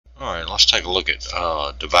Alright, let's take a look at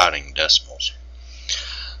dividing decimals.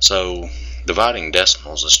 So dividing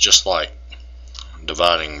decimals is just like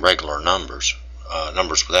dividing regular numbers,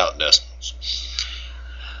 numbers without decimals.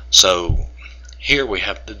 So here we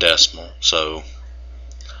have the decimal, so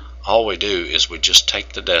all we do is we just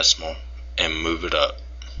take the decimal and move it up,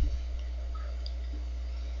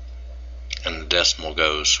 and the decimal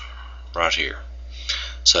goes right here.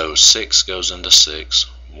 So 6 goes into 6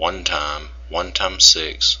 one time. 1 times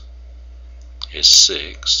 6 is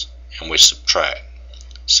 6, and we subtract.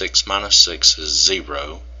 6 minus 6 is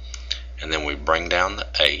 0, and then we bring down the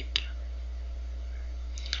 8.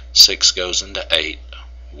 6 goes into 8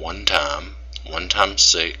 one time. 1 times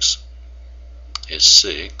 6 is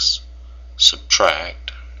 6.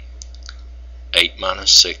 Subtract. 8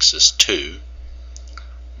 minus 6 is 2.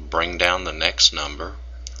 Bring down the next number,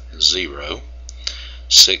 0.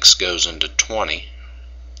 6 goes into 20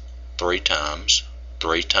 3 times.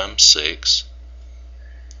 3 times 6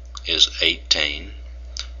 is 18.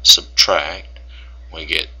 Subtract. We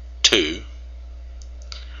get 2.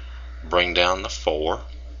 Bring down the 4.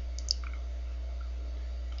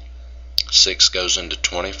 6 goes into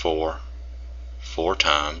 24 4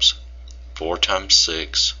 times. 4 times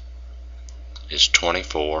 6 is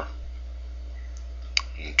 24.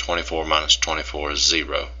 And 24 minus 24 is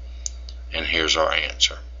 0. And here's our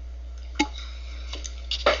answer.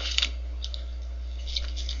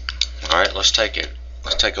 Alright, let's take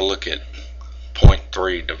a look at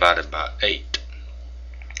 0.3 divided by 8.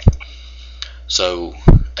 So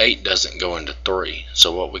 8 doesn't go into 3,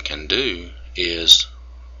 so what we can do is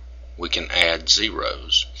we can add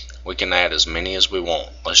zeros. We can add as many as we want.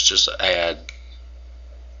 Let's just add,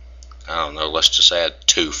 let's just add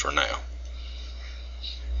 2 for now.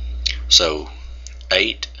 So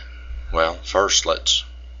 8, well, first let's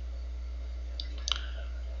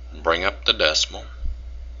bring up the decimal.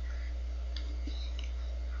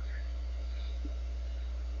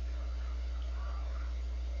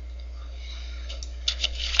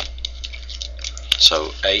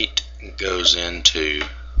 So 8 goes into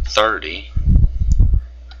 30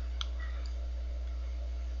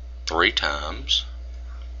 3 times.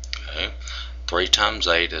 Okay. 3 times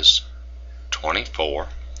 8 is 24.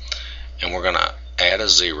 And we're going to add a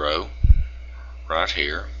 0 right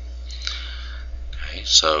here. Okay,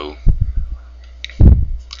 so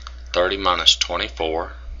 30 minus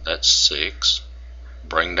 24, that's 6.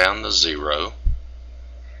 Bring down the 0.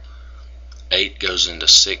 8 goes into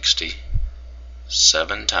 60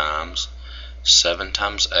 7 times. 7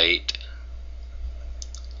 times 8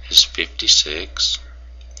 is 56.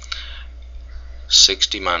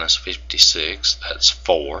 60 minus 56, that's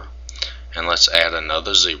 4. And let's add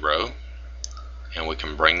another 0, and we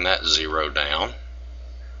can bring that 0 down.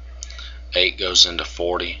 8 goes into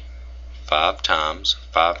 40 5 times.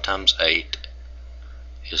 5 times 8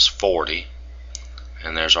 is 40,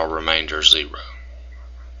 and there's our remainder 0.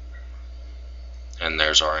 And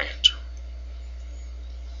there's our answer.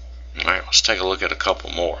 Alright, let's take a look at a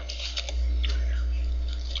couple more.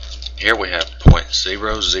 Here we have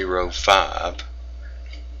 0.005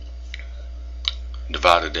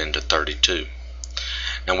 divided into 32.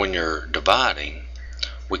 Now when you're dividing,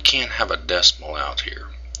 we can't have a decimal out here.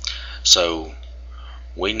 So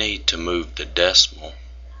we need to move the decimal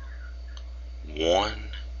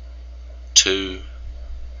 1, 2,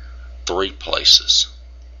 3 places.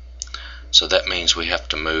 So that means we have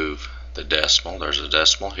to move the decimal. There's a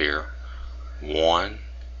decimal here. 1,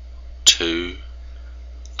 2,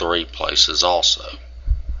 3 places also.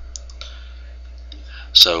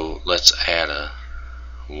 So let's add a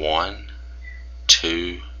 1,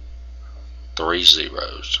 2, 3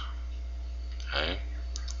 zeros. Okay,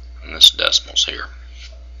 and this decimal's here.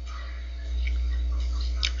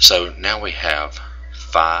 So now we have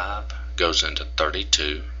 5 goes into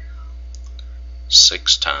 32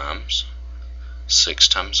 6 times. 6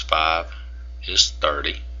 times 5 is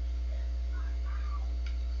 30.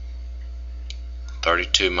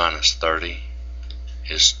 32 minus 30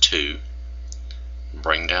 is 2.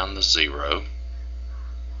 Bring down the 0.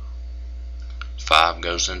 5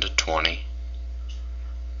 goes into 20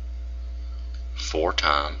 4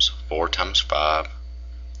 times. 4 times 5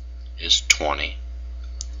 is 20.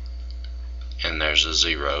 And there's a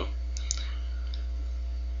 0.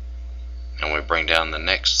 And we bring down the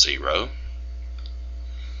next 0.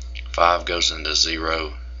 5 goes into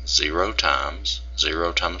 0 0 times.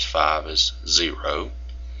 0 times 5 is 0.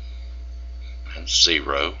 And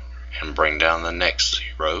 0. And bring down the next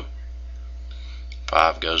 0.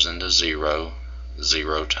 5 goes into 0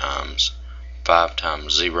 0 times. 5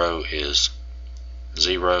 times 0 is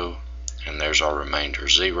 0. And there's our remainder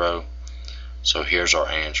 0. So here's our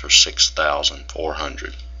answer,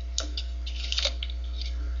 6,400.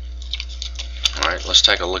 Alright, let's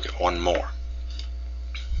take a look at one more.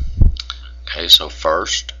 Okay, so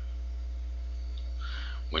first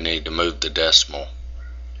we need to move the decimal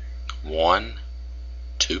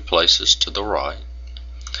 2 places to the right.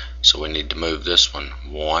 So we need to move this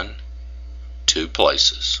one 2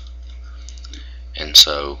 places. And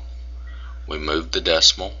so we move the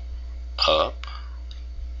decimal up.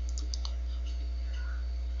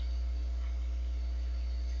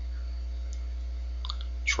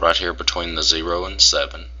 It's right here between the 0 and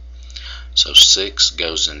 7. So 6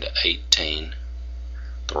 goes into 18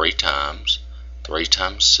 3 times. 3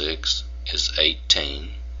 times 6 is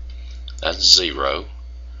 18. That's 0.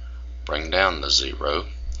 Bring down the 0.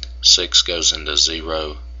 6 goes into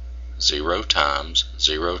 0 0 times.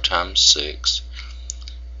 0 times 6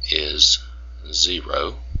 is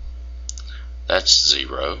 0. That's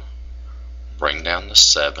 0. Bring down the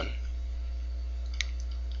 7.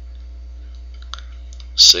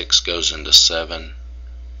 6 goes into 7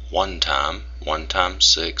 1 time. 1 times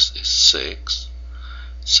 6 is 6.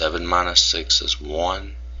 7 minus 6 is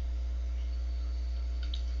 1.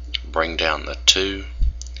 Bring down the 2.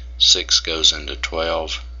 6 goes into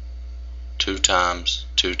 12 2 times.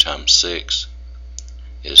 2 times 6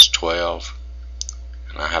 is 12.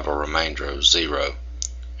 And I have a remainder of 0.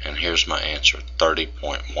 And here's my answer,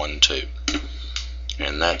 30.12.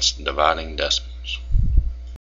 And that's dividing decimal.